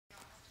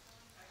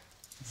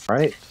All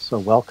right, so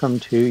welcome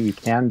to You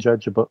Can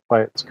Judge a Book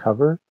by Its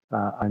Cover.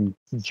 I'm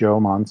Joe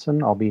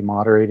Monson. I'll be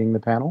moderating the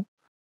panel.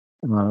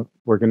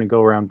 We're going to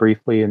go around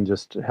briefly and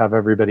just have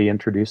everybody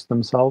introduce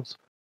themselves.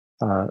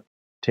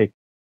 Take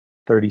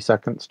 30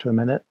 seconds to a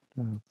minute.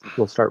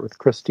 We'll start with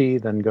Kristy,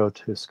 then go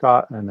to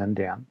Scott, and then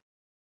Dan.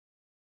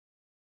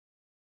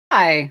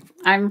 Hi,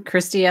 I'm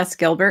Kristy S.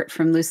 Gilbert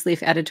from Loose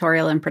Leaf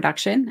Editorial and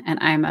Production, and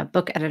I'm a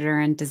book editor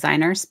and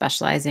designer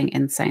specializing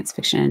in science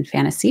fiction and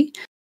fantasy.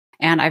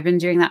 And I've been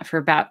doing that for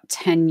about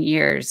 10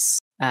 years.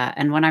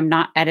 And when I'm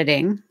not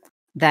editing,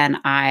 then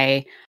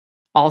I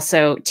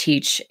also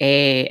teach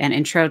an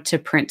intro to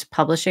print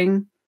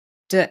publishing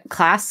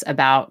class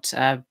about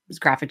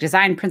graphic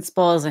design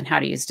principles and how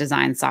to use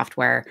design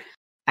software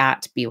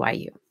at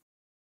BYU.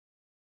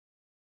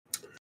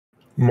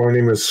 My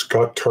name is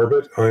Scott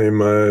Tarbet.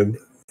 I'm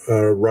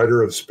a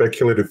writer of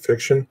speculative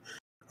fiction.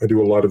 I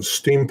do a lot of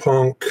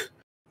steampunk,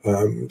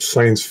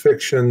 science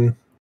fiction,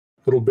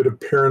 a little bit of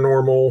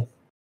paranormal,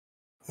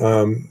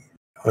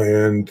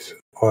 and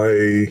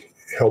I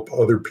help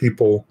other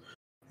people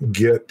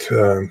get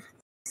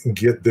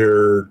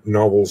their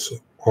novels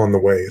on the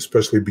way,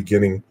 especially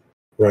beginning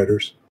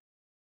writers.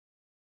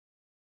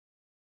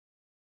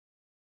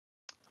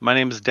 My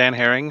name is Dan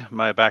Haring.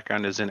 My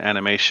background is in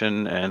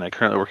animation, and I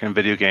currently work in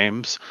video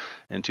games.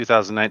 In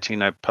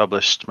 2019, I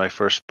published my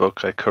first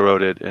book. I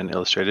co-wrote it and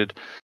illustrated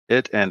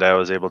it, and I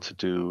was able to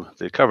do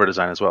the cover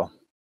design as well.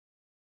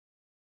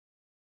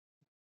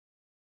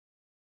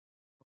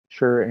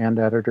 Sure, and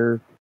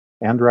editor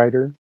and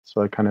writer,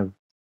 so I kind of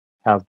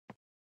have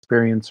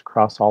experience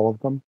across all of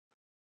them.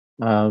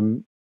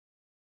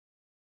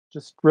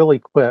 Just really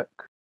quick,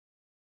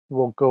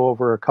 we'll go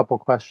over a couple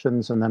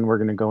questions, and then we're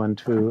going to go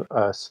into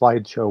a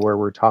slideshow where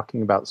we're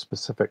talking about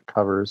specific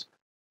covers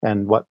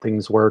and what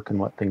things work and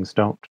what things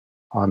don't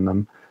on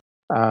them.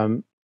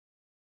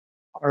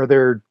 Are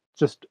there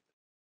just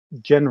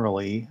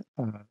generally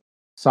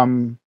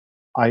some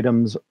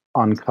items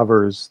on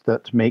covers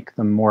that make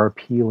them more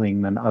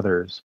appealing than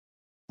others?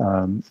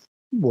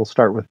 We'll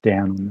start with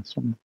Dan on this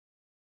one.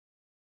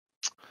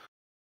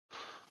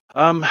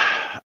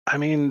 I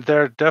mean,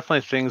 there are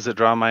definitely things that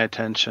draw my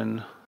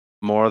attention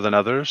more than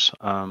others.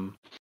 And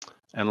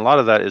a lot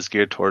of that is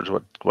geared towards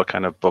what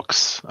kind of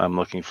books I'm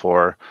looking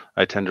for.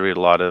 I tend to read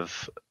a lot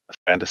of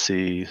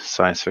fantasy,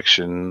 science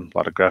fiction, a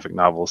lot of graphic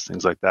novels,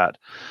 things like that.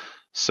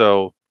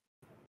 So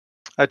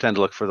I tend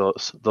to look for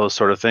those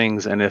sort of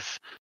things. And if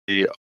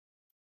the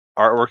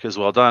artwork is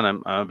well done,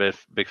 I'm a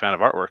big fan of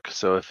artwork.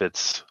 So if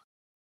it's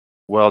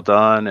well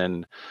done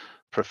and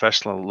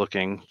professional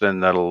looking, then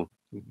that'll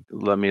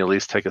let me at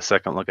least take a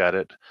second look at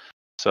it.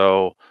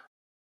 So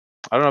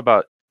I don't know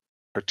about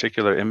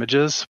particular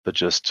images, but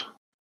just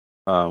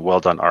well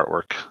done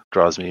artwork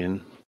draws me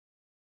in.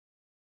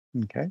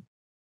 Okay.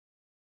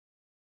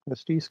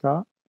 Kristy,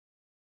 Scott?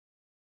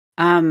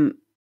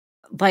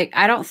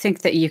 I don't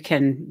think that you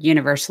can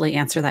universally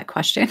answer that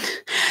question.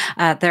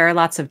 There are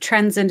lots of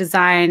trends in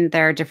design.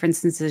 There are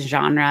differences in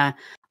genre.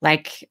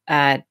 Like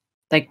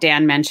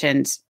Dan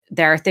mentioned,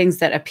 there are things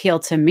that appeal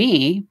to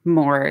me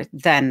more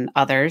than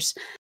others.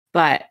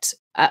 But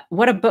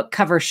what a book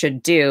cover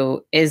should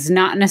do is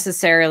not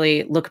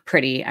necessarily look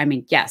pretty. I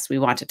mean, yes, we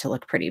want it to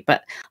look pretty,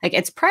 but like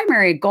its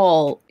primary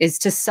goal is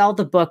to sell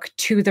the book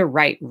to the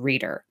right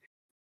reader.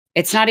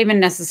 It's not even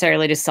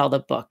necessarily to sell the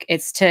book.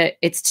 It's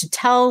to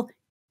tell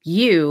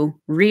you,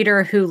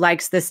 reader who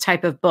likes this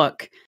type of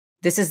book,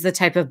 this is the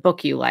type of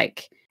book you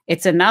like.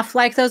 It's enough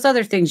like those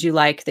other things you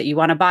like that you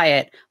want to buy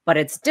it, but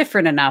it's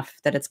different enough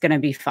that it's going to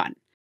be fun.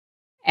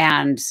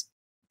 And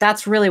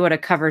that's really what a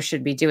cover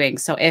should be doing.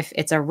 So if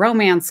it's a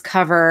romance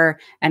cover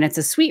and it's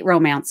a sweet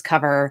romance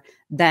cover,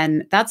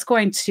 then that's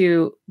going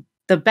to,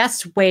 the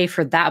best way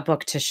for that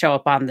book to show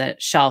up on the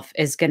shelf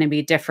is going to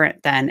be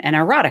different than an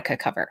erotica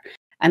cover.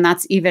 And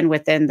that's even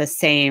within the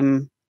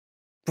same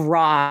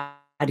broad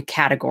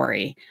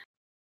category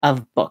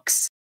of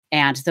books.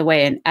 And the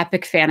way an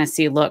epic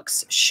fantasy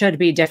looks should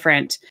be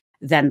different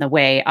than the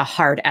way a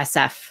hard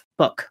SF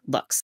book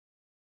looks.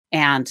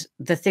 And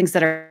the things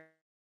that are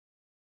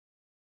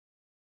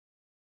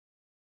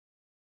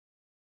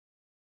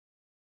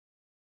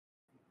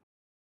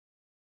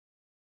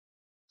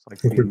It's like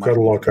I think we've got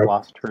to lock up.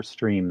 Lost her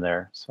stream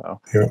there.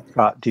 So, yeah.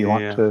 Scott, do you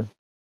want to?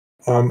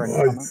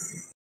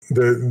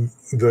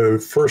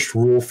 The first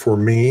rule for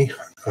me,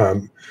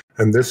 and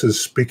this is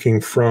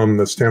speaking from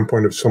the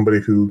standpoint of somebody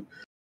who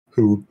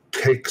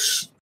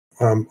takes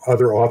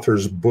other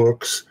authors'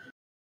 books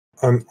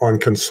on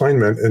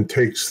consignment and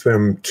takes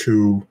them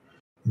to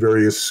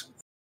various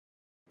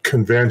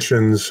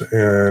conventions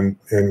and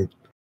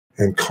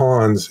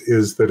cons,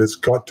 is that it's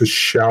got to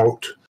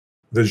shout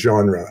the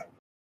genre.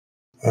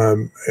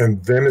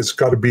 And then it's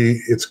got to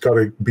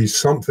be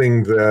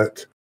something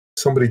that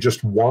somebody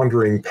just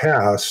wandering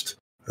past,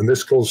 and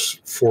this goes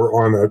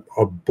for on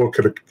a book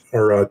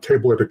or a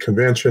table at a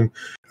convention,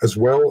 as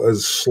well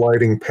as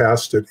sliding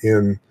past it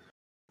in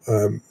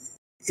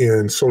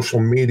social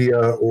media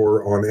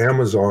or on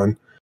Amazon.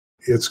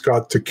 It's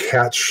got to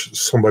catch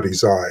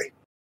somebody's eye.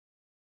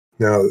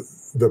 Now,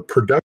 the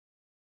production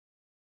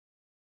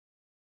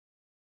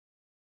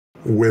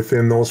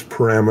within those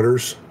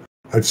parameters.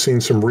 I've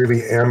seen some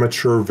really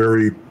amateur,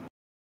 very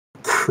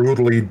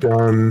crudely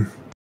done,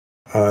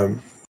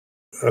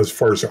 as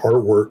far as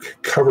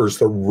artwork, covers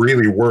that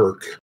really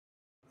work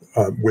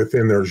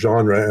within their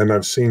genre, and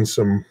I've seen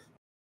some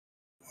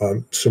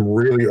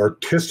really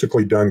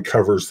artistically done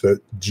covers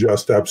that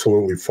just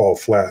absolutely fall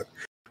flat.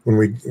 When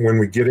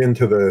we get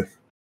into the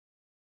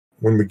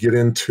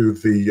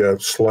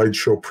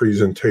slideshow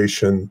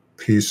presentation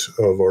piece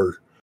of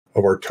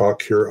our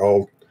talk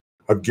here,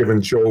 I've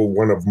given Joe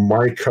one of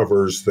my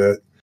covers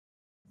that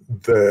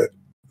the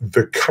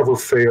cover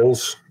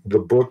fails. The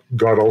book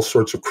got all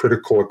sorts of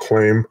critical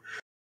acclaim,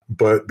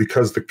 but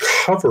because the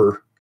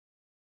cover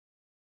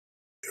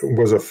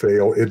was a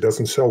fail, it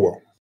doesn't sell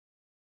well.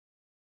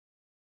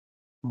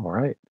 All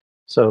right.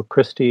 So,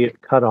 Kristy, it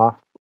cut off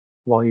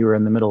while you were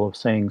in the middle of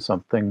saying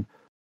something.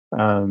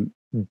 Do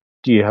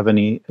you have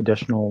any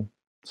additional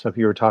stuff?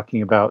 You were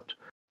talking about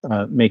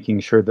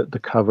making sure that the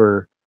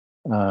cover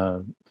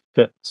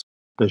fits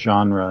the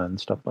genre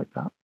and stuff like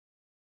that.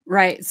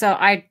 Right. So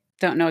I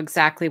don't know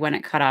exactly when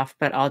it cut off,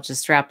 but I'll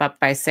just wrap up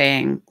by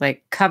saying,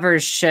 like,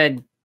 covers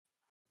should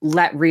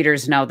let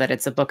readers know that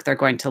it's a book they're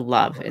going to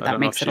love. That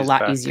makes it a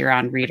lot easier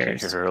on readers. I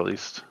can't hear her, at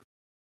least.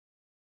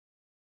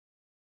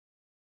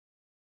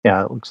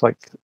 Yeah, it looks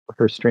like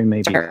her stream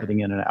may be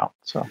cutting in and out.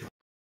 So,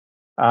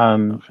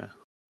 okay.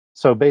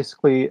 So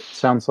basically, it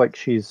sounds like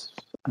she's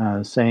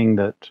saying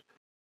that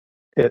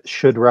it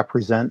should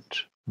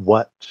represent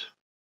what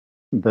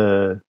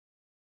the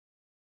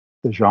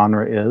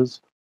genre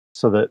is,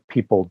 so that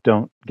people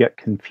don't get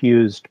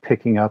confused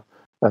picking up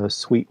a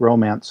sweet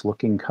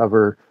romance-looking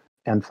cover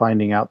and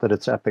finding out that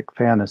it's epic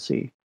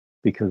fantasy,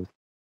 because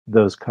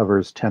those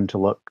covers tend to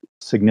look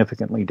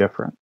significantly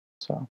different.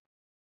 So,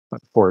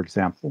 for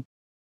example.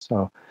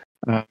 So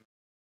let's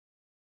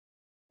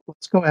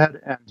go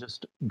ahead and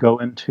just go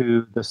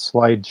into the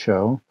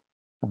slideshow,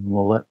 and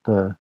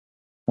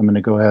I'm going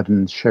to go ahead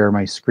and share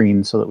my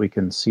screen so that we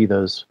can see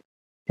those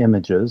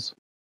images.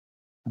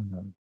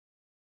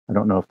 I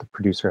don't know if the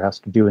producer has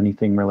to do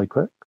anything really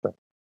quick, but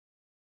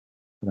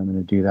I'm going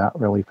to do that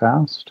really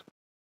fast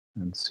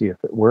and see if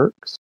it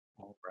works.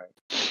 All right.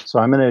 So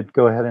I'm going to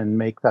go ahead and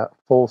make that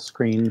full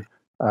screen.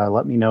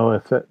 Let me know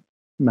if it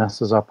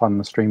messes up on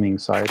the streaming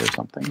side or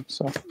something.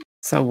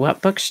 So what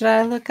book should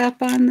I look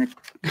up on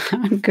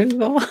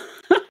Google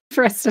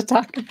for us to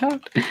talk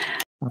about?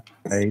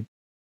 Okay.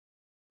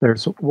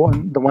 There's the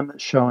one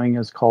that's showing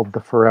is called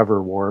The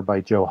Forever War by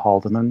Joe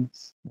Haldeman.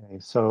 Okay,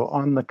 so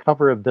on the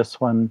cover of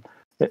this one,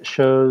 it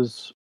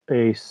shows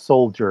a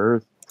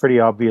soldier, pretty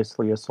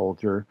obviously a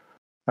soldier,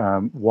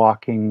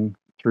 walking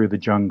through the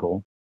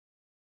jungle.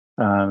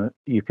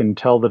 You can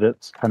tell that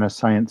it's kind of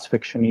science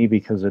fiction-y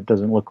because it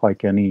doesn't look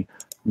like any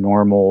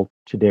normal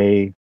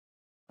today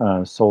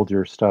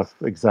soldier stuff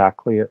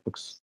exactly. It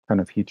looks kind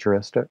of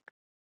futuristic.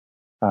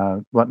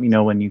 Let me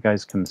know when you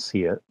guys can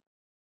see it.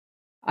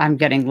 I'm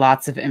getting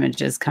lots of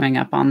images coming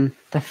up on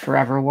The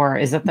Forever War.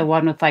 Is it the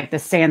one with like the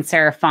sans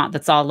serif font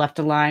that's all left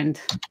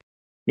aligned?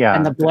 Yeah.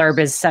 And the blurb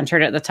is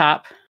centered at the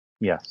top?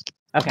 Yes.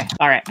 Okay.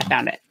 All right. I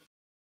found it.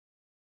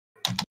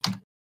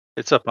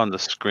 It's up on the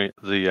screen,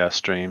 the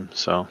stream.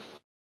 So.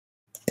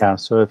 Yeah.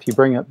 So if you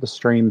bring up the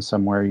stream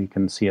somewhere, you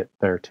can see it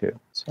there too.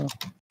 So.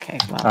 Okay.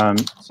 Well.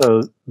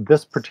 So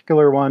this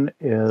particular one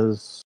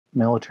is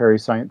military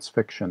science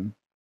fiction.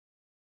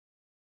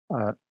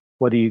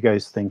 What do you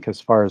guys think as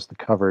far as the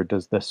cover?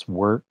 Does this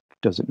work?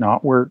 Does it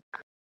not work?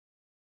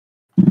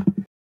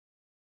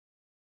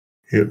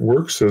 It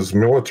works as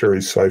military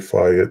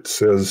sci-fi. It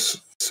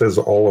says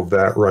all of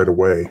that right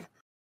away.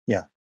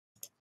 Yeah.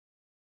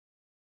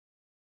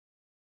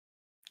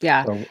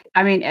 Yeah. So,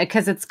 I mean,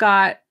 because it's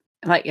got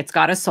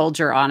a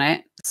soldier on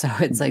it. So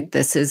it's like,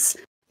 this is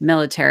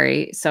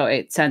military. So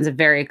it sends a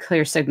very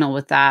clear signal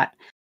with that.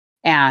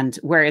 And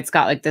where it's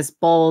got like this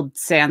bold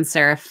sans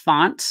serif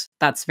font,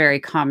 that's very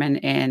common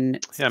in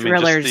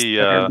thrillers that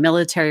are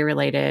military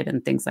related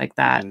and things like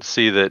that. You can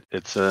see that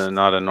it's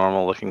not a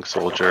normal looking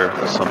soldier,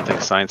 something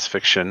science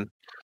fiction,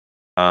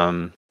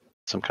 some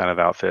kind of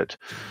outfit.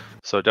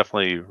 So it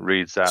definitely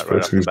reads that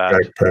right off the bat.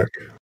 Backpack.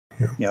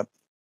 Yeah. Yep.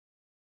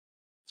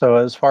 So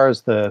as far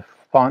as the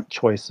font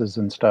choices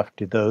and stuff,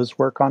 do those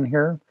work on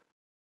here?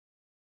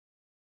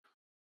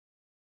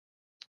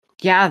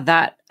 Yeah,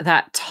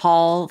 that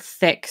tall,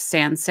 thick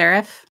sans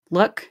serif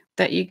look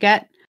that you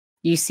get,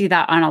 you see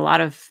that on a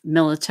lot of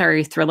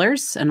military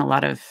thrillers and a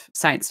lot of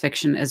science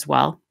fiction as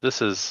well.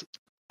 This is,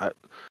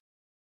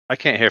 I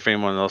can't hear if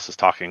anyone else is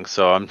talking,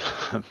 so I'm.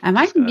 Am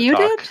I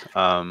muted?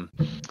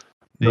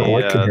 No,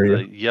 I can hear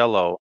you. The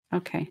yellow.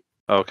 Okay.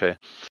 Okay.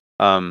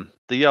 The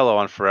yellow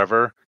on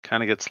Forever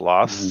kind of gets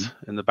lost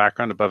in the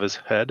background above his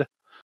head.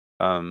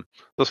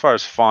 As far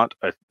as font,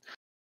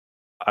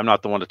 I'm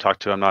not the one to talk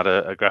to. I'm not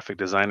a graphic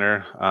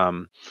designer.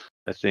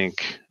 I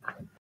think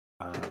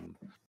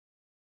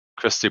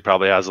Kristy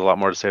probably has a lot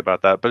more to say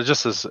about that. But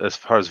just as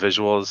far as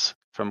visuals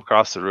from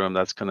across the room,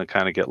 that's going to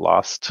kind of get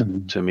lost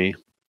to me.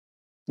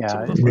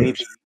 Yeah,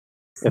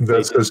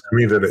 that says to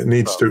me that it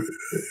needs to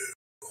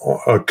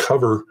a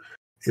cover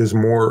is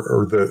more,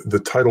 or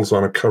the titles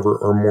on a cover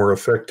are more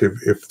effective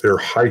if they're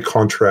high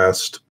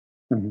contrast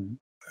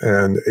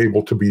and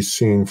able to be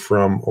seen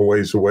from a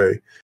ways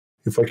away.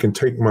 If I can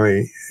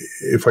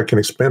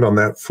expand on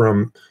that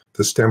from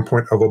the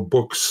standpoint of a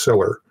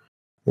bookseller,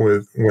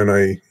 when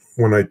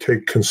I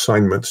take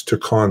consignments to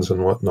cons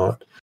and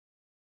whatnot,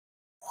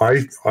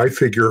 I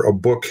figure a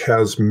book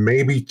has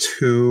maybe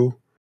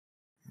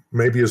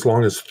as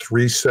long as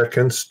 3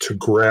 seconds to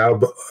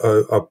grab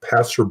a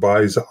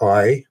passerby's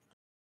eye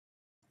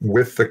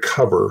with the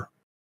cover.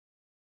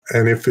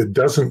 And if it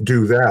doesn't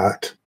do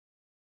that,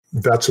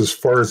 that's as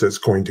far as it's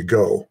going to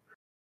go.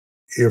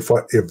 If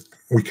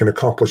we can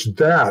accomplish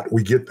that,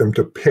 we get them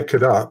to pick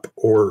it up,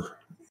 or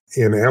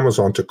in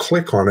Amazon to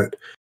click on it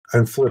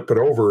and flip it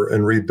over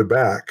and read the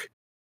back.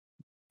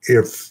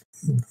 If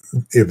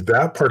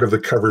that part of the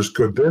cover is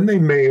good, then they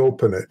may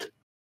open it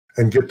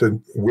and get the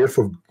whiff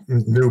of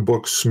new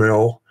book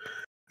smell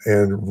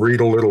and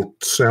read a little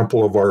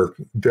sample of our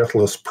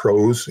deathless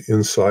prose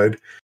inside.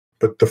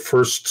 But the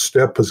first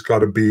step has got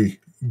to be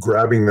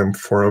grabbing them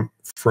from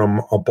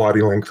a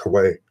body length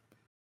away.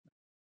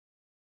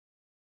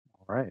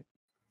 All right.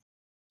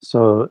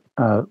 So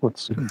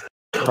let's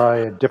try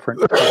a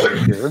different cover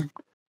here.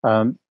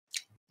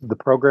 The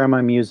program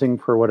I'm using,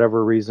 for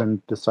whatever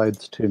reason,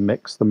 decides to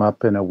mix them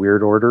up in a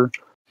weird order,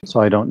 so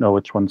I don't know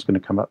which one's going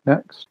to come up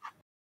next,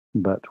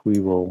 but we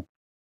will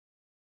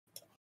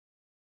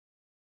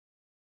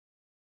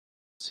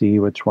see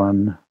which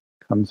one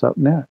comes up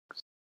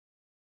next.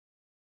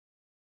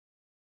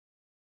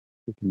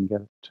 We can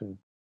get it to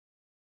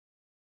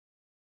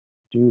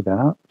do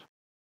that.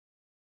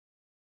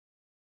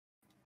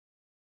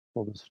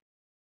 We'll just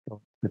go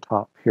to the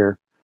top here.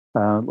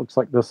 Looks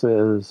like this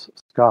is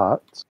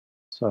Scott's.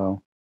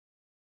 So,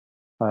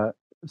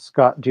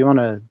 Scott, do you want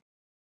to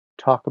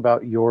talk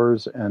about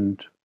yours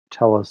and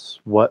tell us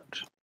what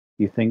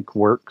you think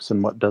works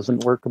and what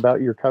doesn't work about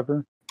your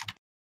cover?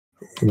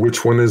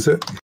 Which one is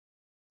it?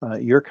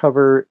 Your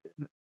cover,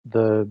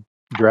 the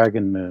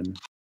Dragon Moon.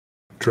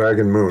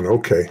 Dragon Moon.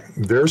 Okay,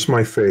 there's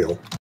my fail.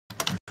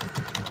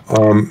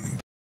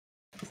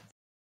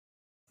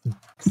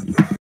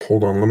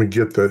 Hold on, let me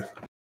get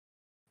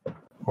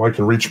I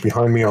can reach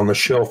behind me on the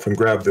shelf and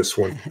grab this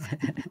one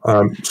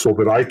so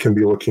that I can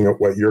be looking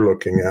at what you're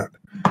looking at.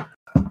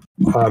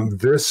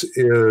 This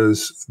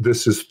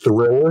is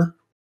Thriller.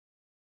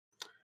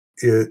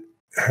 It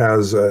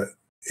has a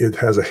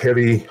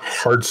heavy,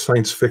 hard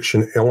science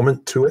fiction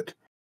element to it,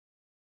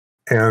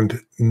 and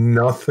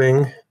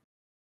nothing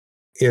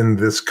in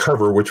this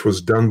cover, which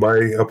was done by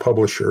a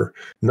publisher,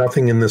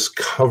 nothing in this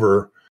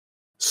cover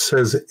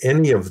says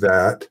any of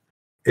that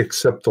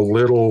except the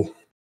little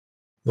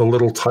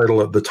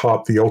title at the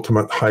top, The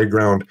Ultimate High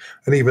Ground.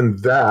 And even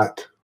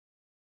that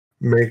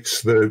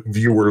makes the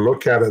viewer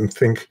look at it and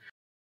think,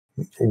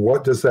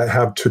 what does that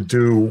have to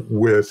do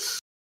with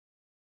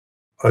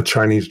a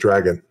Chinese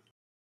dragon?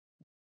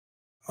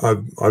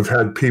 I've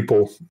had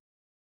people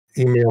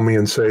email me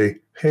and say,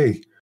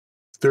 hey,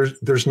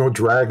 there's no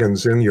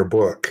dragons in your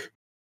book.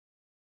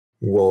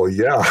 Well,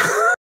 yeah,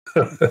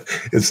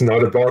 it's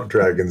not about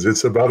dragons.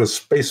 It's about a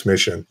space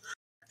mission.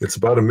 It's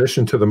about a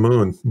mission to the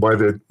moon by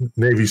the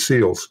Navy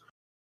SEALs.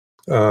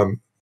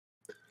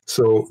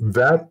 So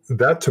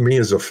that to me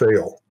is a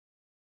fail.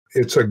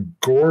 It's a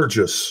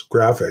gorgeous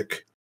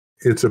graphic.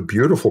 It's a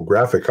beautiful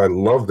graphic. I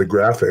love the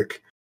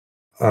graphic,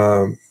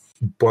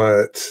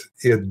 but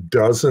it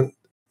doesn't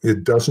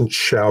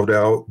shout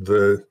out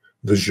the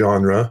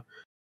genre.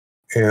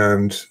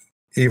 And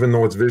even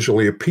though it's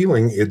visually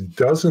appealing, it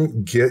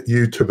doesn't get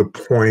you to the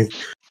point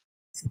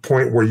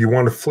where you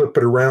want to flip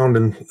it around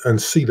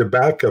and see the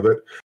back of it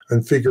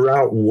and figure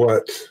out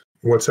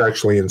what's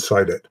actually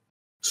inside it.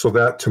 So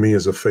that to me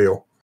is a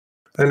fail,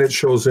 and it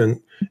shows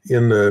in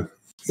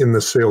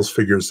the sales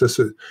figures.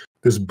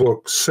 This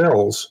book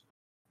sells,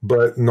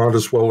 but not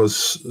as well as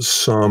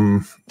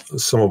some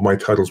of my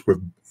titles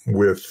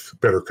with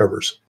better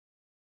covers.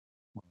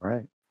 All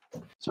right.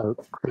 So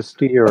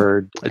Kristy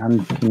or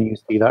Dan, can you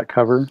see that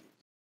cover?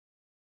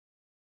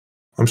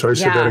 I'm sorry,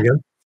 say that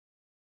again.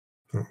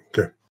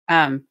 Okay.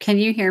 Can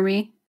you hear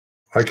me?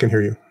 I can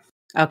hear you.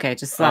 Okay,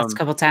 just the last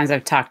couple times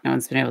I've talked, no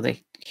one's been able to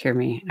hear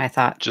me, I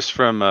thought. Just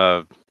from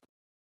a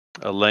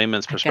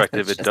layman's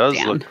perspective, it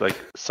does look like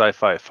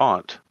sci-fi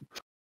font.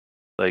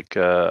 Like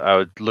I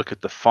would look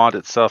at the font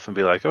itself and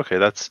be like, okay,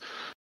 that's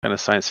kind of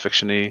science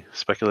fiction-y,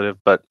 speculative,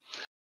 but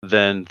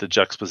then the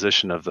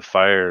juxtaposition of the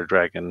fire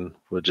dragon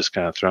would just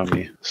kind of throw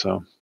me.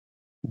 So,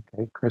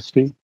 okay,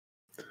 Kristy.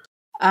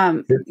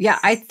 Yeah,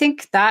 I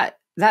think that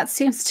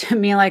seems to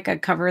me like a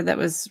cover that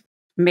was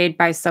made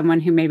by someone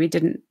who maybe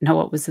didn't know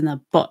what was in the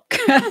book.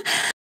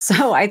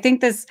 So I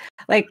think this,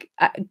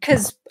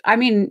 because I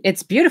mean,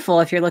 it's beautiful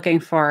if you're looking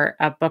for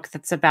a book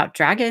that's about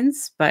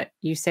dragons, but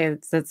you say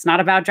it's not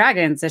about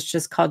dragons. It's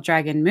just called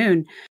Dragon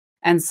Moon.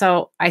 And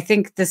so I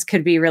think this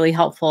could be really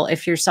helpful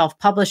if you're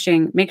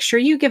self-publishing. Make sure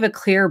you give a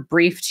clear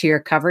brief to your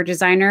cover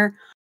designer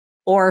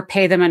or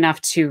pay them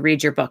enough to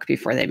read your book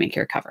before they make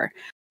your cover.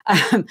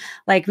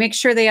 Like make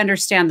sure they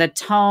understand the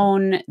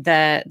tone,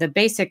 the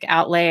basic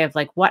outlay of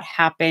like what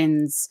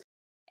happens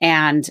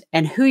and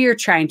who you're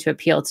trying to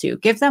appeal to.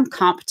 Give them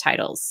comp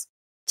titles.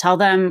 Tell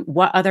them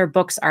what other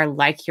books are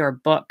like your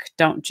book.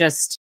 Don't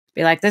just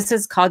be like, this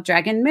is called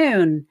Dragon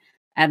Moon.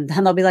 And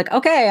then they'll be like,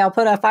 okay, I'll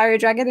put a fiery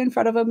dragon in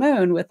front of a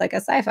moon with like a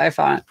sci-fi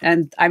font.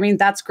 And I mean,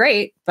 that's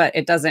great, but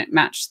it doesn't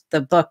match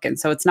the book. And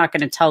so it's not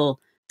going to tell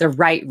the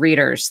right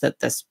readers that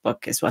this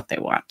book is what they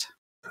want.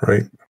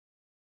 Right.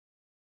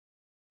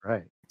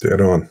 Right.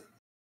 Dead on.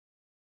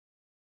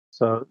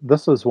 So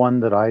this is one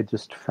that I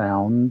just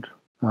found.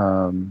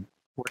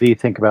 What do you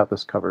think about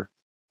this cover?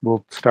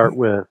 We'll start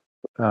with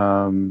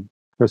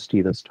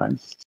Kristy this time.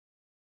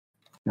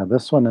 Now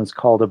this one is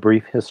called A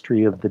Brief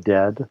History of the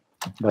Dead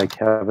by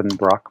Kevin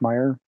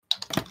Brockmeier.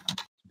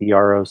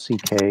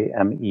 Brockmeier.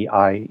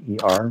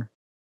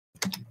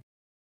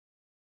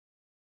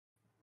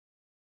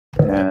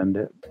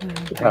 And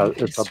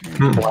it's a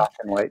black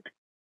and white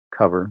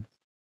cover.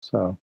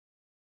 So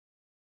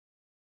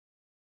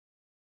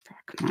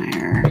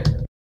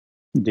Brockmeier.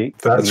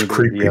 That's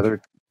creepy.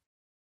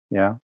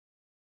 Yeah.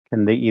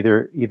 Can they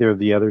either of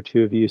the other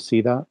two of you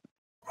see that?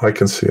 I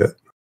can see it.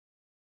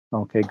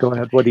 Okay, go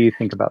ahead. What do you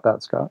think about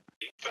that, Scott?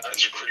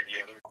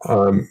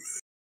 I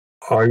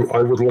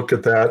would look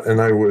at that and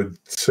I would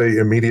say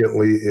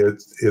immediately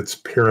it's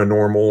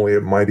paranormal.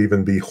 It might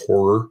even be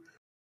horror,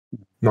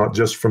 not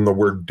just from the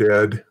word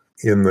dead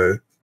in the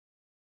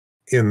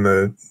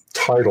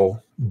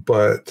title,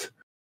 but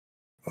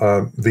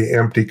the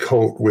empty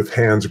coat with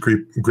hands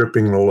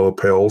gripping the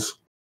lapels.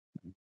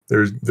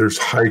 There's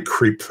high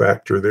creep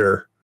factor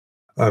there.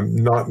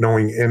 Not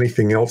knowing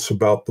anything else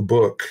about the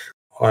book,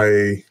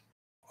 I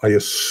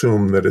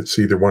assume that it's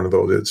either one of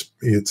those.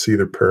 It's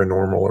either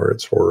paranormal or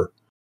it's horror.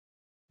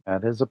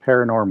 That is a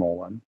paranormal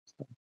one.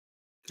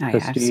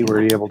 Kristy,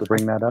 were you able to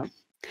bring that up?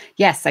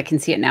 Yes, I can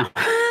see it now.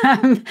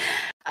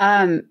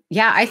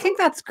 Yeah, I think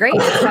that's great.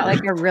 It's got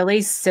like a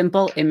really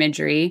simple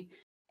imagery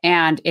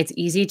and it's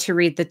easy to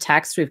read the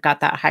text. We've got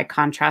that high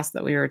contrast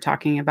that we were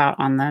talking about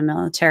on the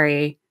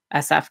military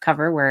SF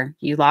cover where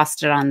you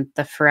lost it on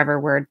the forever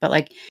word, but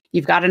like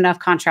you've got enough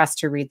contrast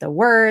to read the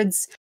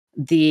words.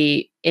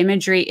 The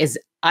imagery is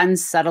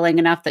unsettling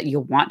enough that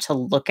you want to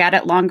look at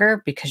it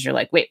longer because you're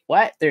like, wait,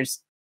 what?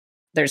 There's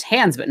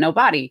hands, but no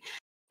body.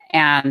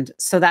 And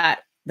so that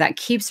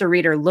keeps a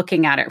reader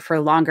looking at it for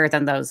longer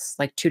than those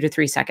like 2 to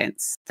 3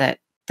 seconds that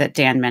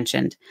Dan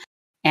mentioned.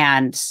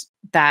 And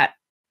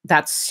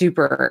that's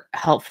super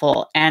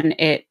helpful. And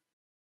it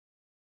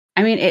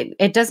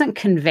doesn't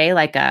convey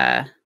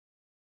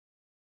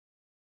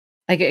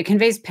it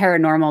conveys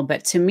paranormal,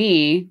 but to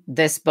me,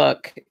 this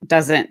book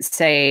doesn't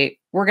say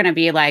we're going to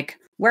be like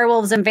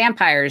werewolves and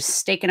vampires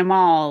staking them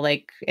all.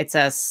 Like it's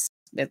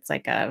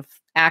like a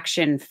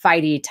action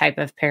fighty type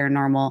of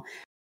paranormal.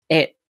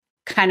 It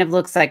kind of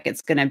looks like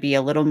it's going to be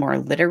a little more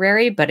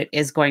literary, but it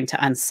is going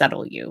to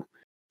unsettle you.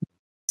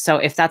 So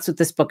if that's what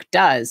this book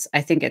does,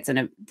 I think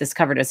this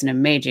cover does an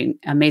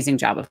amazing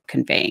job of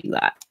conveying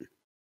that.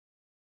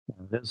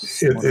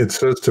 It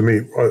says to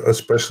me,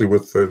 especially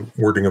with the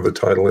wording of the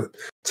title, it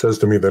says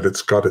to me that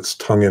it's got its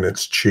tongue in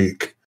its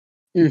cheek,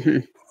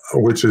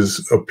 which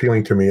is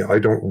appealing to me. I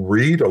don't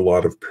read a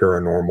lot of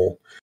paranormal,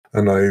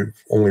 and I've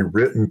only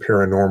written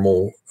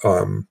paranormal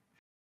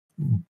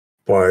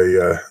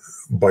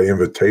by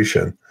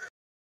invitation.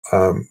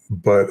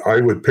 But I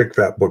would pick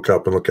that book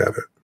up and look at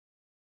it.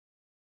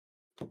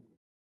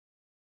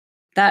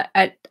 That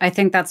I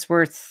think that's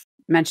worth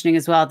mentioning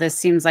as well. This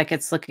seems like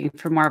it's looking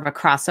for more of a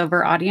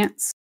crossover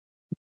audience.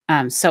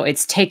 So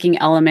it's taking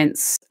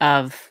elements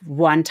of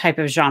one type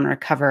of genre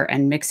cover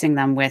and mixing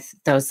them with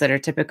those that are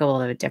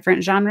typical of a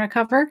different genre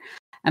cover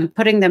and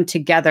putting them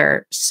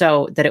together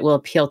so that it will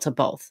appeal to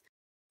both.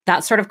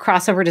 That sort of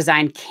crossover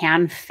design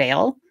can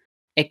fail.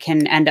 It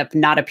can end up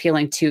not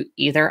appealing to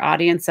either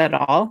audience at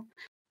all,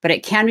 but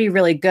it can be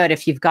really good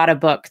if you've got a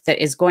book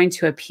that is going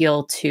to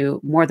appeal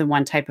to more than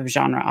one type of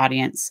genre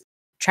audience,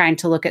 trying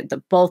to look at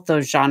both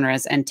those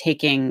genres and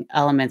taking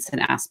elements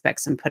and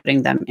aspects and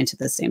putting them into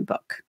the same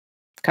book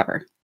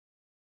cover.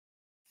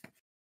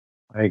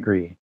 I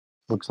agree.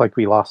 Looks like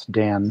we lost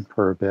Dan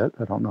for a bit.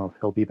 I don't know if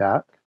he'll be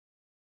back.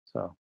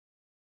 So,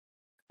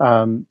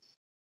 the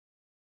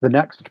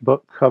next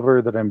book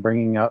cover that I'm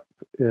bringing up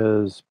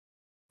is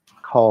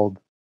called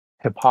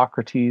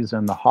Hippocrates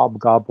and the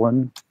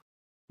Hobgoblin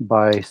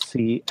by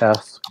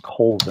C.S.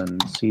 Colvin,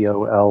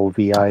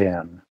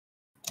 Colvin.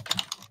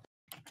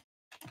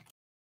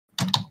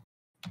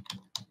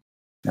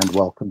 And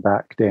welcome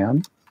back,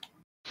 Dan.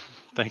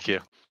 Thank you.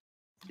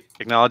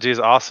 Technology is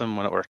awesome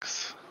when it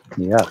works.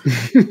 Yeah.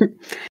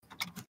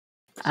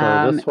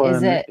 So this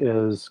one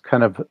is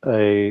kind of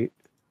a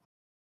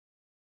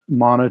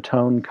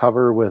monotone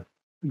cover with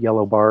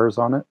yellow bars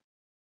on it.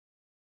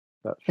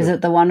 Is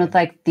it the one with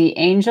like the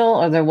angel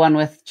or the one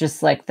with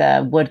just like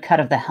the woodcut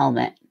of the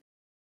helmet?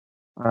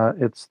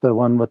 It's the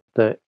one with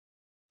the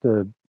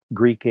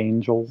Greek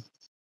angel,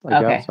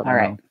 I guess. All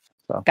right.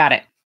 So. Got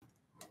it.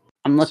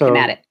 I'm looking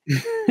at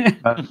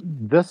it.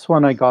 This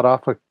one I got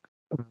off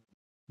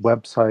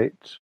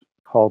website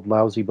called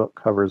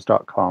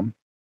lousybookcovers.com.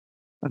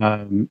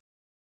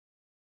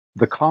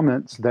 The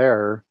comments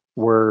there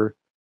were,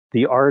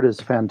 the art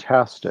is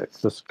fantastic.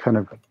 This kind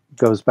of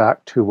goes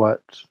back to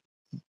what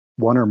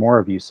one or more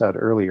of you said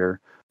earlier.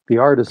 The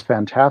art is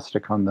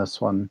fantastic on this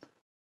one,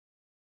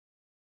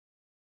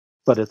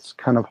 but it's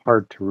kind of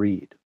hard to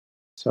read.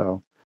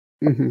 So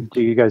do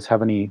you guys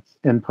have any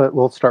input?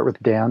 We'll start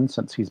with Dan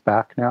since he's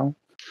back now.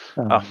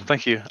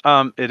 Thank you.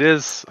 It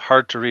is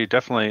hard to read,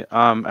 definitely.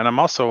 And I'm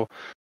also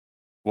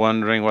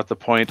wondering what the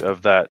point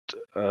of that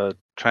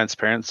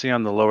transparency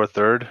on the lower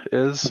third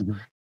is.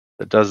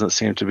 It doesn't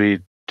seem to be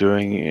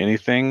doing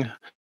anything.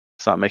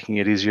 It's not making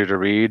it easier to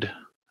read.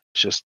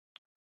 It's just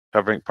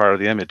covering part of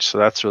the image. So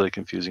that's really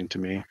confusing to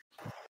me.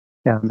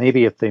 Yeah,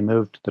 maybe if they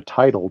moved the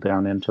title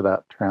down into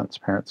that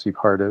transparency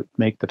part, it would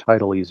make the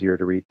title easier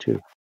to read too.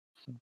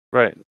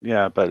 Right.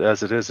 Yeah, but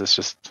as it is, it's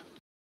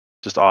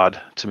just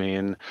odd to me,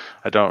 and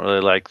I don't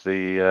really like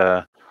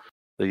the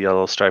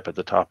yellow stripe at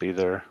the top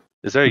either.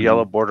 Is there a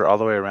yellow border all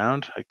the way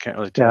around? I can't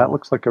really tell. Yeah, it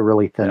looks like a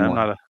really thin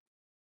one.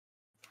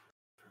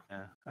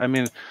 I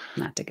mean,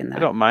 not digging that. I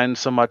don't mind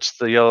so much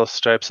the yellow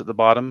stripes at the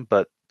bottom,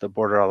 but the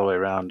border all the way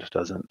around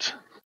doesn't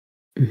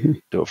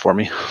do it for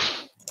me.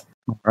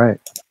 All right.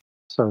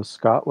 So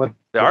Scott, what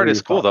the art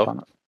is cool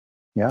though.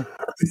 Yeah.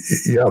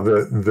 Yeah,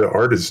 the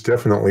art is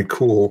definitely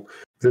cool.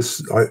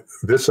 This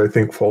I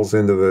think falls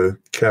into the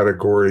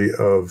category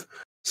of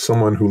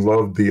someone who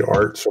loved the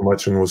art so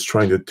much and was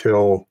trying to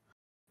tell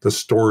the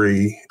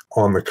story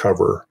on the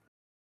cover,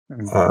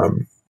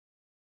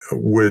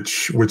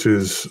 which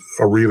is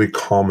a really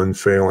common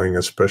failing,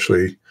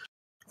 especially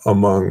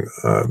among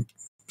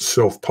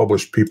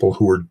self-published people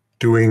who are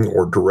doing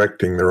or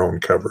directing their own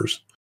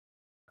covers.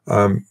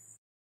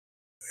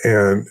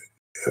 And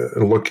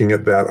looking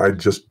at that,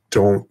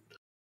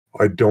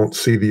 I don't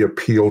see the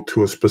appeal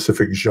to a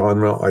specific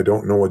genre. I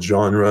don't know a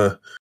genre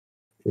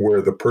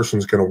where the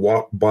person's going to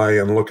walk by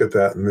and look at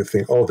that and they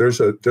think, oh, there's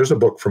a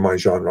book for my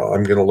genre.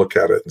 I'm going to look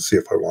at it and see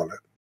if I want it.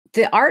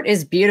 The art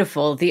is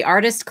beautiful. The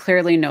artist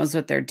clearly knows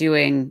what they're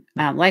doing.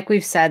 Like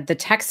we've said, the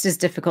text is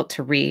difficult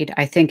to read.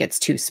 I think it's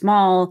too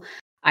small.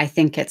 I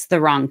think it's the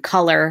wrong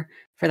color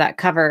for that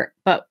cover.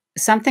 But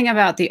something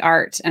about the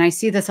art, and I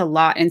see this a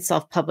lot in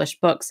self-published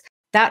books,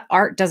 that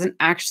art doesn't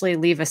actually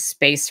leave a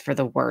space for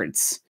the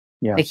words.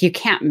 Yeah. Like you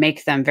can't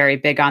make them very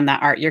big on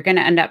that art. You're going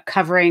to end up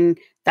covering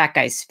that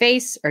guy's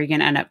face, or you're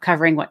going to end up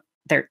covering what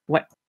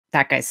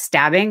that guy's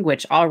stabbing,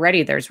 which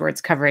already there's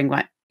words covering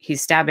what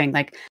he's stabbing.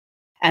 Like,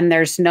 and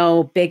there's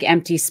no big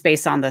empty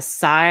space on the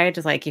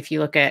side. Like if you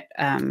look at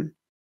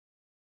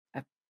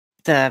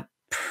the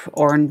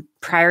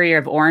Priory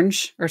of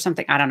Orange or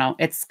something, I don't know.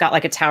 It's got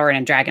like a tower and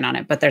a dragon on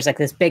it, but there's like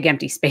this big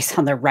empty space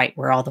on the right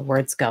where all the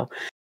words go.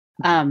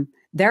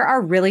 There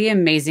are really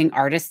amazing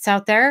artists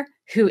out there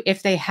who,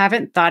 if they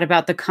haven't thought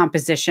about the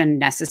composition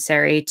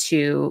necessary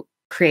to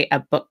create a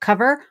book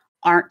cover,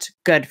 aren't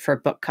good for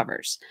book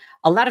covers.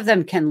 A lot of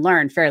them can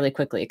learn fairly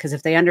quickly because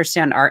if they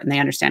understand art and they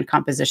understand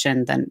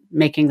composition, then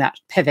making that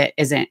pivot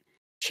isn't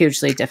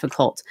hugely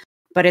difficult.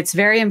 But it's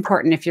very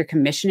important if you're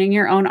commissioning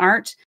your own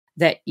art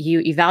that you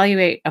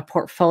evaluate a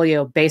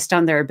portfolio based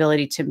on their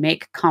ability to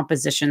make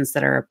compositions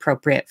that are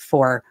appropriate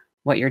for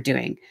what you're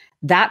doing.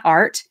 That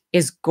art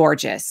is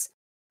gorgeous.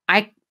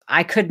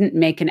 I couldn't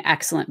make an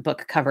excellent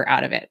book cover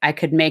out of it. I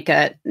could make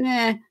a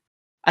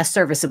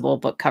serviceable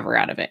book cover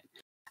out of it.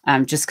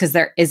 Just because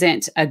there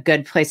isn't a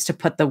good place to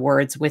put the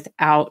words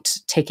without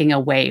taking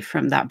away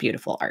from that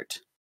beautiful art.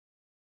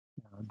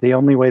 The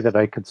only way that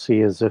I could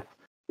see is if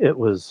it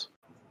was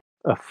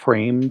a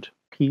framed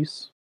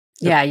piece.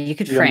 Yeah, you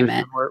could frame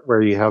it.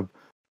 Where you have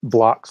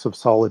blocks of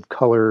solid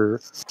color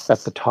at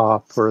the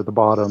top or the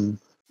bottom,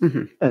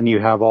 and you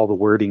have all the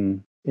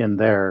wording in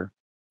there.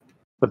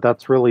 But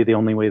that's really the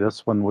only way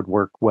this one would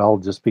work well,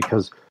 just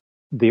because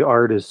the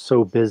art is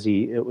so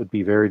busy, it would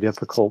be very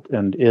difficult,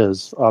 and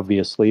is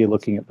obviously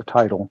looking at the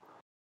title.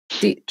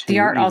 The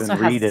art also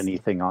has read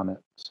anything on it.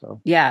 So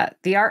yeah,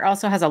 the art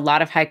also has a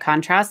lot of high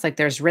contrast. Like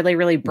there's really,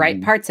 really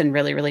bright parts and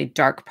really, really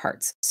dark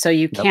parts. So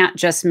you can't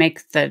just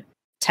make the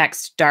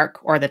text dark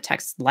or the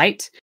text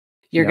light.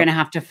 You're going to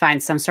have to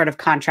find some sort of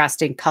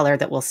contrasting color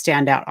that will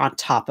stand out on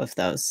top of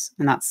those.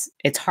 And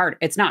it's hard.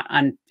 It's not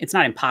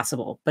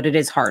impossible, but it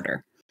is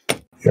harder.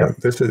 Yeah,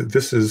 this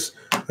is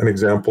an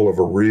example of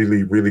a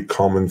really, really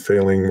common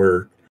failing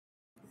where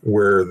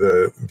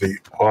the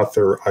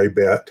author, I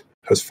bet,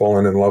 has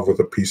fallen in love with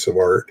a piece of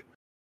art,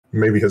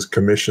 maybe has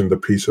commissioned the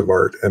piece of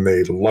art, and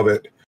they love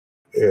it,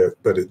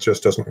 but it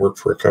just doesn't work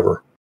for a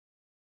cover.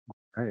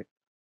 Right.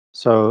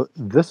 So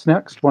this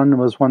next one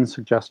was one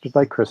suggested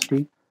by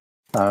Kristy.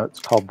 It's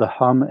called The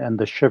Hum and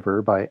the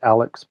Shiver by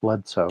Alex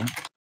Bledsoe.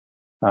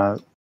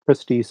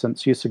 Kristy,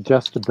 since you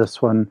suggested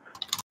this one,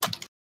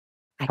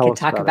 I could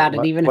talk about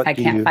it even if I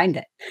can't find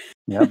it.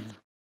 Yep.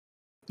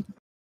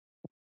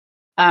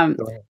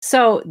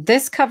 So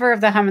this cover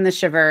of The Hum and the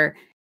Shiver,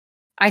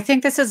 I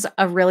think this is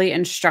a really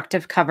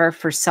instructive cover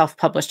for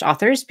self-published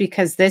authors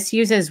because this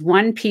uses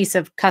one piece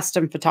of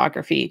custom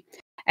photography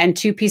and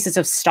two pieces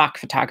of stock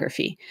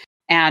photography.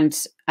 And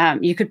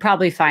you could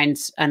probably find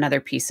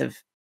another piece of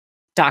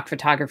stock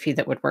photography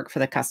that would work for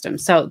the custom.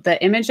 So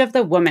the image of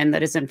the woman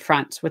that is in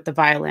front with the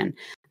violin,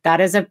 that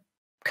is a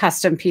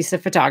custom piece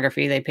of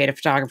photography. They paid a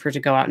photographer to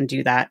go out and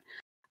do that.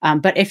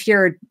 But if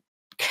you're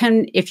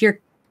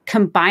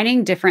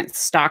combining different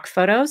stock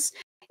photos,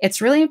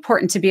 it's really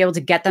important to be able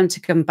to get them to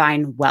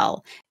combine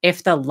well.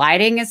 If the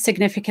lighting is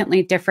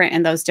significantly different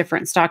in those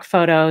different stock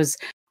photos,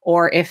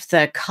 or if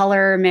the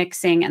color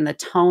mixing and the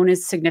tone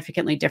is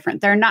significantly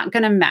different, they're not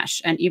going to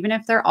mesh. And even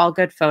if they're all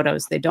good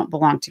photos, they don't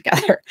belong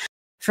together.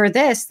 For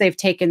this, they've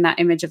taken that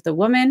image of the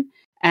woman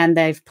and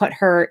they've put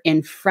her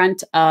in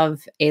front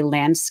of a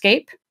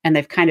landscape, and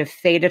they've kind of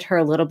faded her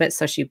a little bit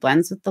so she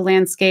blends with the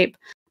landscape.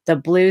 The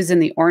blues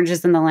and the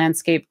oranges in the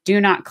landscape do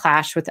not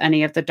clash with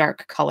any of the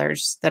dark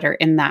colors that are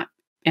in that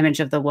image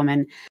of the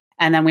woman.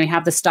 And then we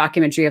have the stock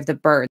imagery of the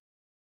bird.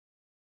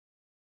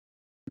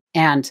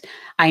 And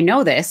I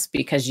know this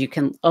because you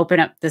can open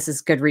up, this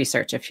is good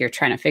research if you're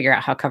trying to figure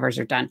out how covers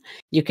are done.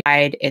 You can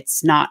hide,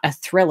 it's not a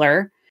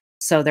thriller,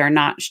 so they're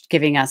not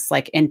giving us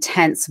like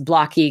intense,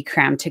 blocky,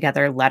 crammed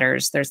together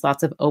letters. There's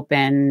lots of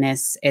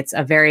openness. It's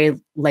a very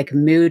like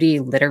moody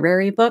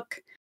literary book.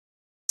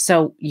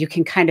 So you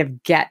can kind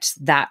of get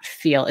that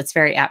feel. It's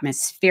very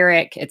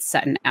atmospheric. It's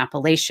set in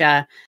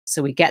Appalachia.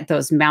 So we get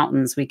those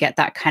mountains. We get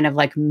that kind of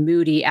like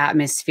moody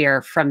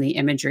atmosphere from the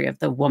imagery of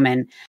the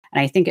woman.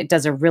 And I think it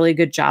does a really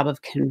good job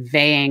of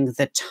conveying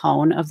the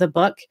tone of the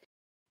book,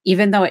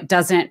 even though it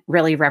doesn't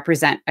really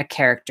represent a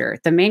character.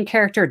 The main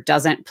character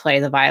doesn't play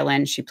the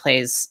violin. She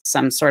plays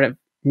some sort of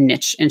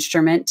niche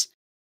instrument.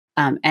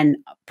 And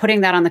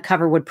putting that on the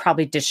cover would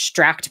probably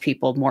distract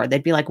people more.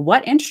 They'd be like,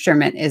 what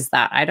instrument is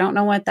that? I don't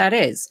know what that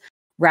is.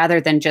 Rather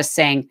than just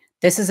saying,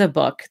 this is a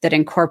book that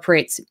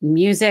incorporates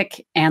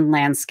music and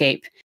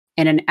landscape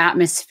in an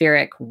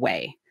atmospheric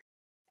way.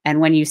 And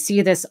when you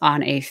see this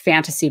on a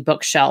fantasy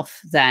bookshelf,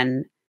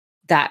 then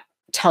that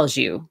tells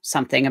you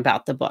something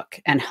about the book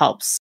and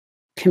helps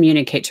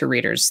communicate to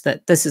readers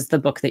that this is the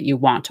book that you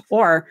want,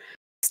 or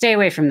stay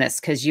away from this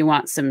because you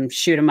want some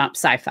shoot 'em up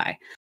sci-fi.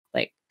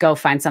 Like, go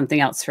find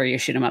something else for your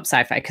shoot 'em up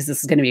sci-fi because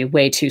this is going to be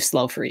way too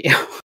slow for you.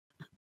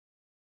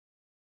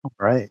 All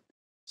right.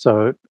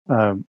 So,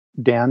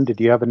 Dan, did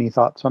you have any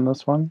thoughts on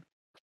this one?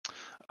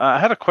 I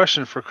had a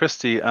question for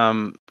Kristy,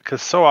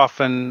 because so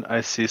often I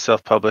see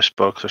self-published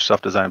books or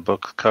self-designed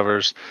book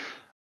covers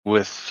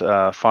with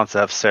fonts that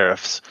have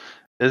serifs.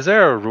 Is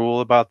there a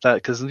rule about that?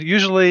 Because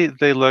usually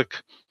they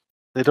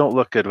don't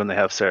look good when they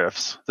have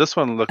serifs. This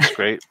one looks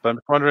great, but I'm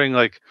wondering,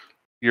 like,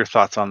 your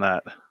thoughts on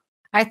that.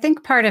 I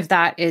think part of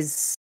that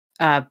is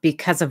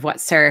because of what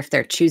serif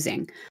they're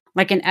choosing.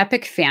 Like in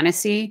epic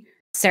fantasy,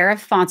 serif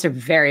fonts are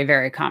very,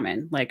 very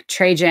common. Like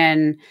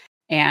Trajan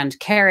and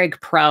Carrig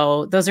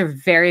Pro, those are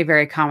very,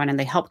 very common, and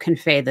they help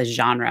convey the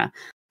genre.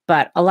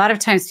 But a lot of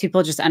times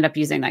people just end up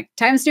using like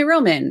Times New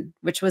Roman,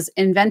 which was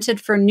invented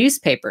for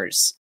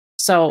newspapers.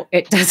 So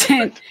it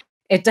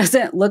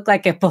doesn't look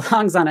like it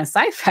belongs on a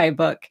sci-fi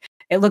book.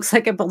 It looks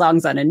like it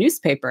belongs on a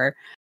newspaper.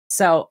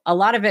 So a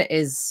lot of it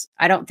is,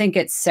 I don't think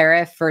it's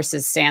serif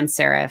versus sans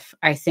serif.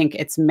 I think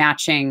it's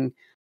matching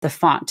the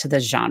font to the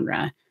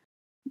genre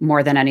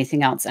more than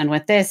anything else. And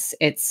with this,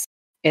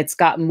 it's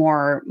got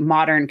more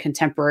modern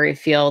contemporary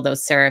feel.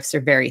 Those serifs are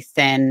very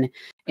thin.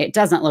 It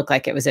doesn't look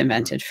like it was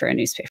invented for a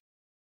newspaper.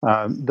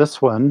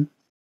 This one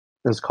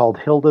is called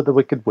Hilda the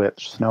Wicked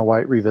Witch, Snow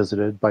White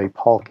Revisited by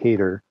Paul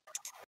Cater.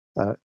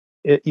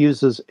 It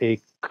uses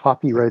a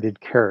copyrighted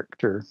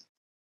character.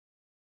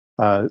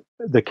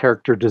 The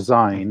character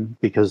design,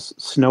 because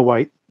Snow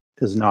White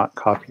is not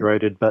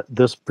copyrighted, but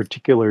this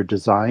particular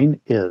design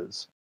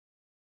is.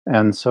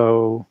 And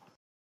so,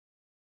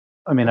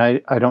 I mean,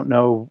 I don't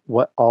know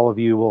what all of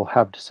you will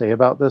have to say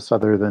about this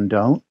other than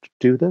don't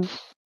do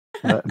this.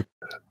 But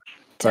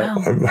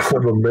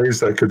I'm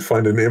amazed I could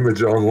find an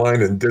image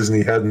online and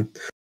Disney hadn't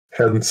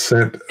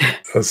sent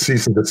a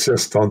cease and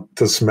desist on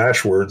to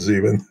Smashwords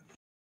even.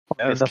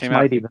 Yeah, this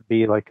might even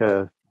be like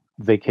a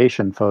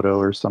vacation photo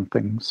or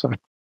something. So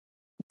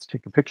let's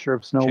take a picture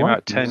of Snow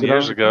White. Came out 10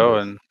 years ago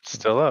and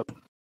still up.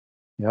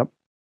 Yep.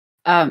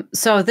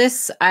 So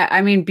this,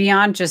 I mean,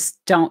 beyond just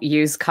don't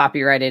use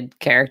copyrighted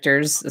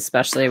characters,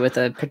 especially with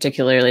a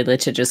particularly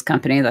litigious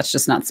company, that's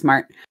just not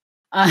smart.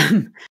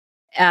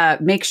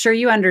 Make sure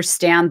you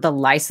understand the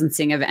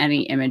licensing of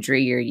any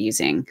imagery you're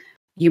using.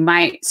 You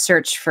might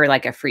search for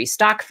like a free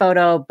stock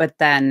photo, but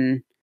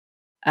then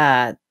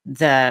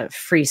the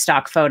free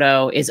stock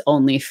photo is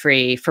only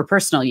free for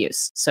personal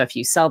use. So if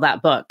you sell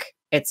that book,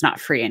 it's not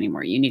free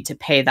anymore. You need to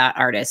pay that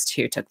artist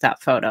who took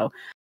that photo.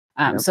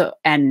 So,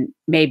 and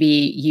maybe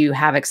you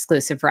have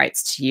exclusive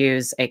rights to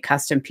use a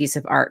custom piece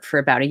of art for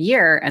about a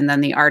year, and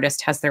then the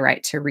artist has the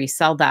right to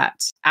resell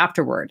that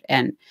afterward.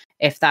 And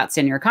if that's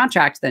in your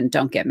contract, then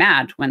don't get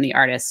mad when the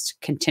artist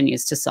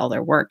continues to sell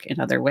their work in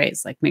other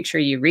ways. Like, make sure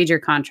you read your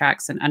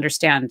contracts and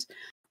understand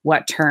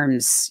what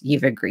terms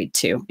you've agreed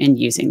to in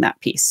using that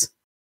piece.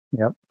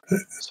 Yep.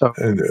 So,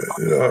 and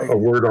a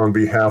word on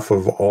behalf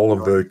of all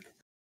of the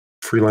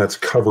freelance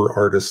cover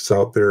artists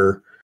out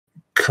there: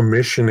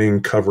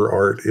 commissioning cover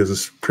art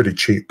is pretty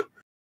cheap.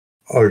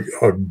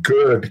 A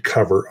good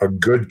cover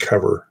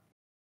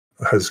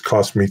has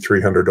cost me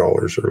 $300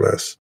 or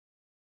less.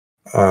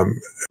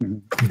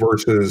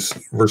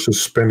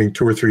 Versus spending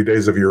 2 or 3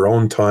 days of your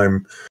own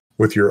time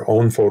with your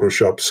own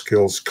Photoshop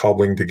skills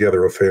cobbling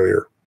together a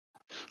failure.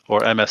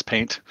 Or MS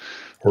Paint.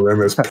 Or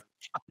MS Paint.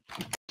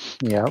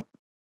 Yeah.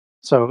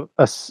 So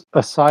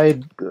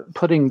aside,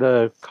 putting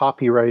the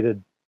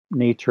copyrighted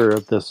nature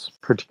of this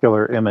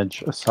particular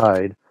image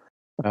aside,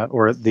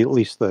 or at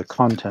least the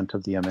content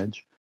of the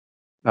image,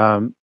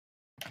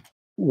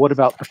 what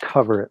about the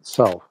cover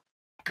itself,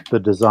 the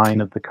design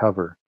of the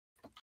cover?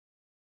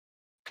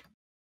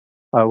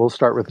 We'll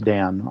start with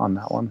Dan on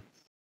that one.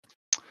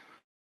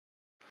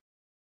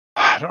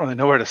 I don't really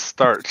know where to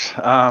start.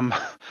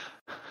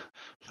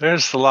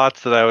 There's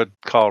lots that I would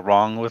call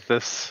wrong with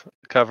this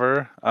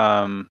cover.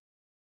 The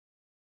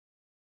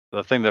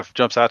thing that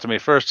jumps out to me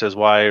first is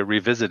why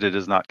Revisited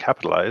is not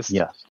capitalized.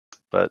 Yes.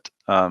 But,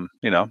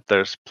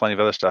 there's plenty of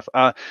other stuff.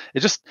 It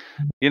just,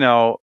 it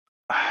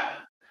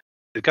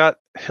got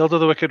Hilda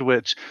the Wicked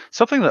Witch.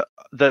 Something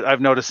that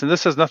I've noticed, and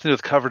this has nothing to do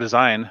with cover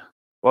design.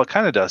 Well, it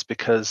kind of does,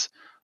 because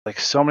like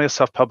so many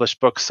self-published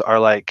books are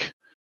like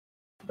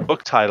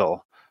book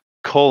title,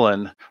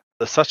 the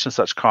such and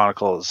such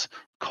chronicles,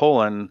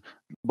 blah,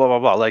 blah,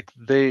 blah. Like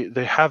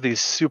they have these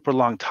super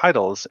long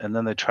titles, and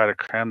then they try to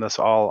cram this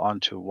all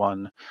onto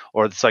one,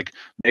 or it's like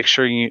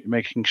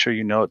making sure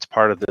you know it's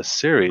part of this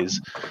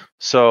series.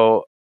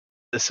 So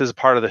this is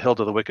part of the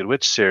Hilda the Wicked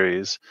Witch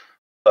series,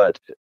 but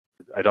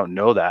I don't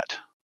know that.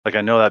 Like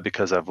I know that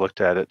because I've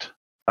looked at it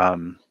a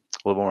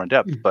little more in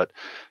depth, but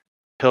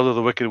Hilda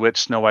the Wicked Witch,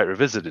 Snow White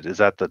Revisited, is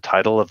that the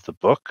title of the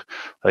book?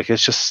 Like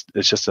it's just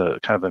a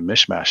kind of a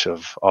mishmash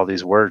of all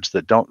these words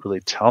that don't really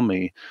tell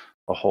me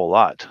a whole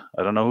lot.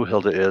 I don't know who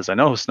Hilda is. I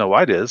know who Snow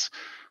White is.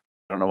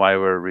 I don't know why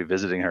we're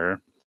revisiting her.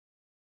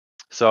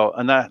 So,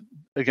 and that,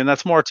 again,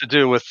 that's more to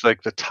do with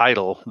like the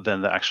title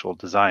than the actual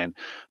design,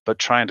 but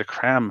trying to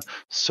cram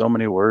so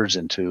many words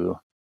into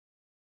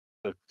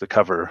the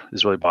cover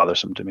is really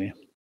bothersome to me.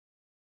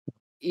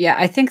 Yeah,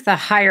 I think the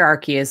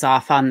hierarchy is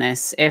off on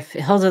this. If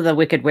Hilda the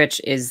Wicked Witch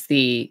is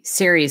the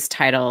series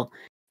title,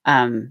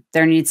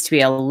 there needs to be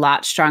a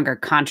lot stronger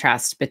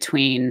contrast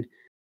between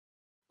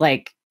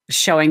like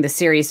showing the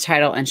series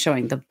title and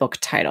showing the book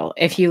title.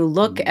 If you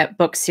look at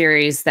book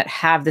series that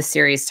have the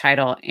series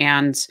title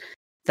and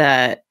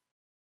the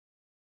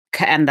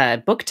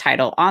book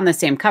title on the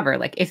same cover,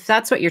 like if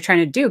that's what you're trying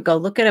to do, go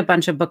look at a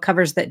bunch of book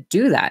covers that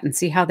do that and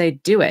see how they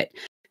do it.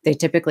 They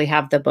typically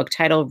have the book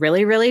title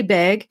really, really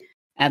big,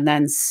 and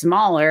then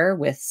smaller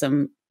with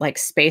some like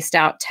spaced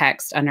out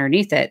text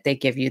underneath it. They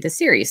give you the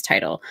series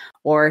title,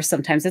 or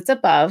sometimes it's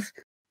above,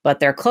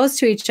 but they're close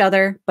to each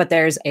other. But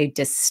there's a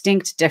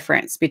distinct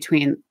difference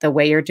between the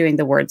way you're doing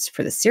the words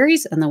for the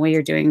series and the way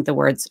you're doing the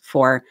words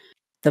for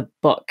the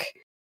book.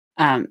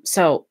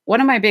 So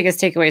one of my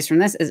biggest takeaways from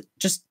this is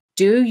just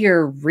do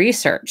your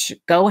research.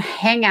 Go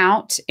hang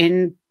out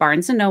in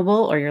Barnes &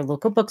 Noble or your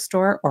local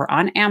bookstore or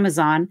on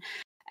Amazon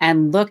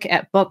and look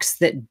at books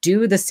that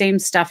do the same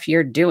stuff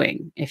you're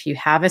doing. If you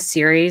have a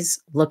series,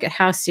 look at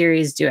how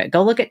series do it.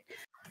 Go look at,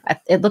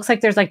 it looks like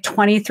there's like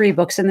 23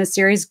 books in this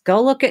series.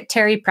 Go look at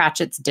Terry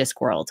Pratchett's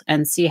Discworld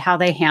and see how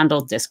they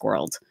handle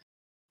Discworld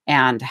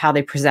and how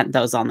they present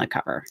those on the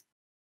cover.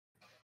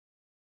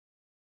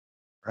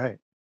 Right.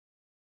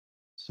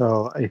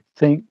 So I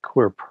think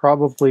we're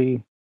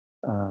probably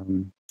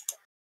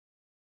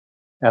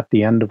at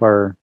the end of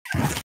our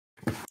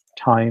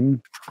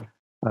time.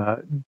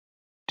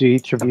 Do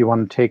each of you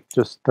want to take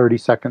just 30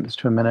 seconds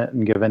to a minute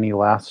and give any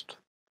last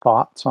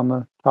thoughts on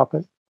the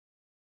topic?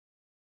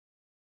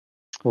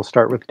 We'll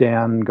start with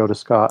Dan, go to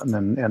Scott, and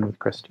then end with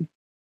Kristy.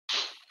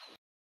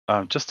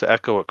 Just to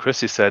echo what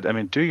Kristy said, I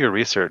mean, do your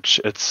research.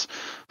 It's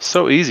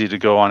so easy to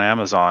go on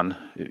Amazon.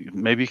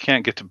 Maybe you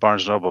can't get to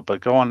Barnes & Noble,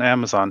 but go on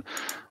Amazon.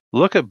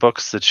 Look at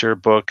books that your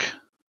book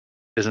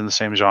is in the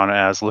same genre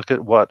as. Look at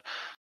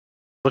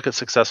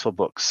successful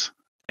books,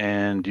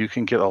 and you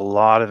can get a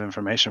lot of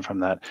information from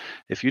that.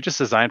 If you just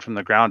design from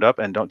the ground up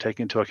and don't take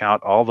into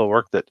account all the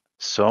work that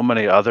so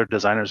many other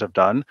designers have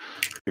done,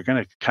 you're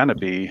going to kind of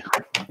be,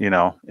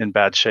 in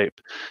bad shape.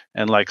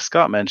 And like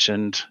Scott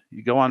mentioned,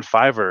 you go on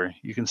Fiverr,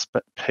 you can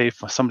pay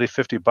somebody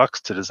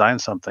 $50 to design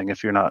something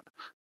if you're not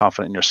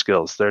confident in your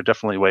skills. There are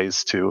definitely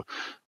ways to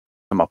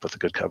come up with a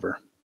good cover.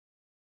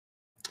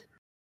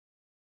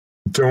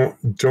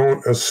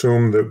 Don't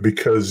assume that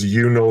because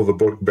you know the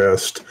book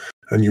best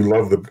and you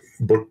love the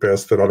book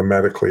best that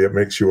automatically it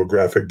makes you a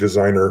graphic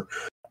designer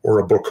or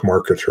a book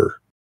marketer.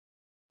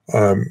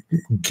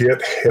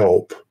 Get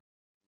help.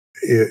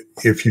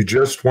 If you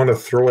just want to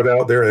throw it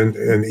out there,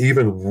 and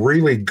even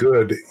really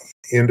good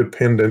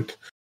independent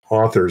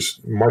authors,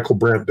 Michael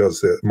Brent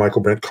does this,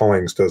 Michael Brent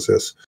Collings does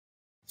this,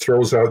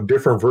 throws out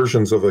different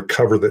versions of a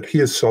cover that he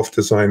is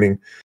self-designing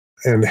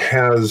and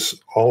has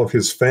all of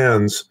his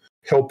fans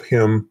help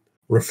him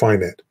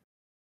refine it.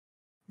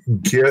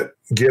 Get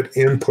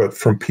input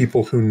from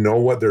people who know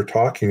what they're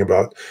talking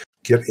about.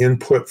 Get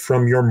input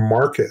from your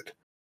market.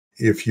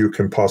 if you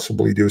can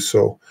possibly do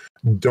so.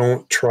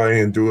 Don't try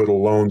and do it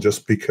alone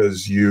just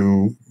because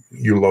you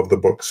love the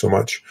book so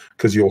much,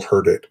 because you'll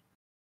hurt it.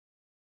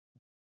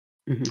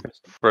 Mm-hmm.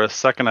 For a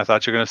second, I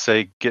thought you were going to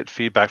say get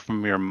feedback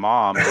from your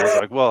mom. And I was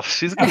like, well,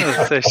 she's going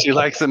to say she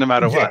likes it no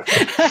matter what.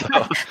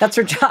 So. That's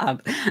her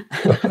job.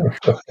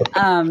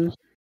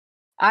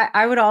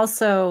 I would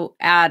also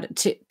add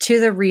to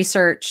the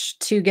research,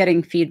 to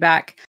getting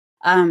feedback,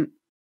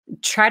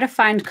 try to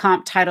find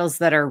comp titles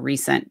that are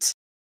recent.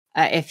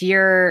 If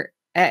you're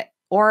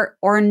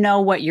or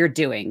know what you're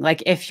doing.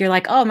 Like if you're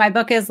like, oh, my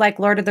book is like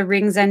Lord of the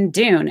Rings and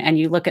Dune, and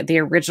you look at the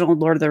original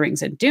Lord of the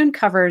Rings and Dune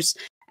covers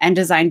and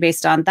design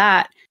based on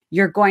that,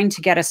 you're going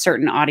to get a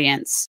certain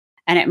audience.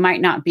 And it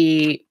might not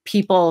be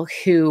people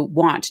who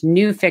want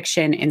new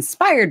fiction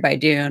inspired by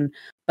Dune,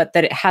 but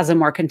that it has a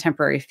more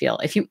contemporary feel.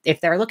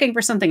 If they're looking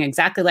for something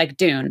exactly like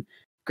Dune,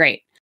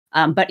 great.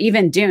 But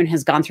even Dune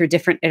has gone through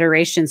different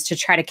iterations to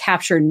try to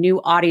capture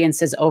new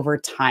audiences over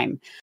time,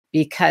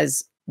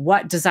 because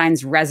what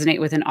designs resonate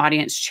with an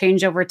audience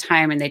change over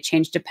time, and they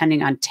change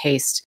depending on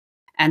taste.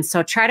 And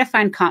so try to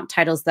find comp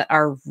titles that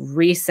are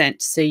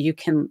recent so you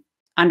can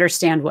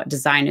understand what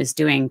design is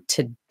doing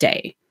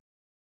today.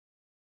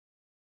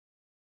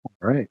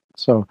 All right.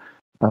 So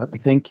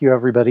thank you,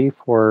 everybody,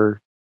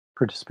 for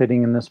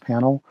participating in this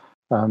panel,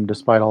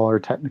 despite all our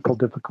technical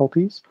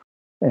difficulties.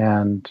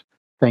 And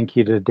thank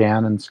you to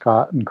Dan and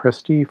Scott and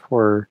Kristy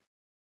for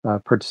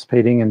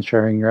participating and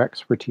sharing your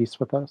expertise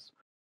with us.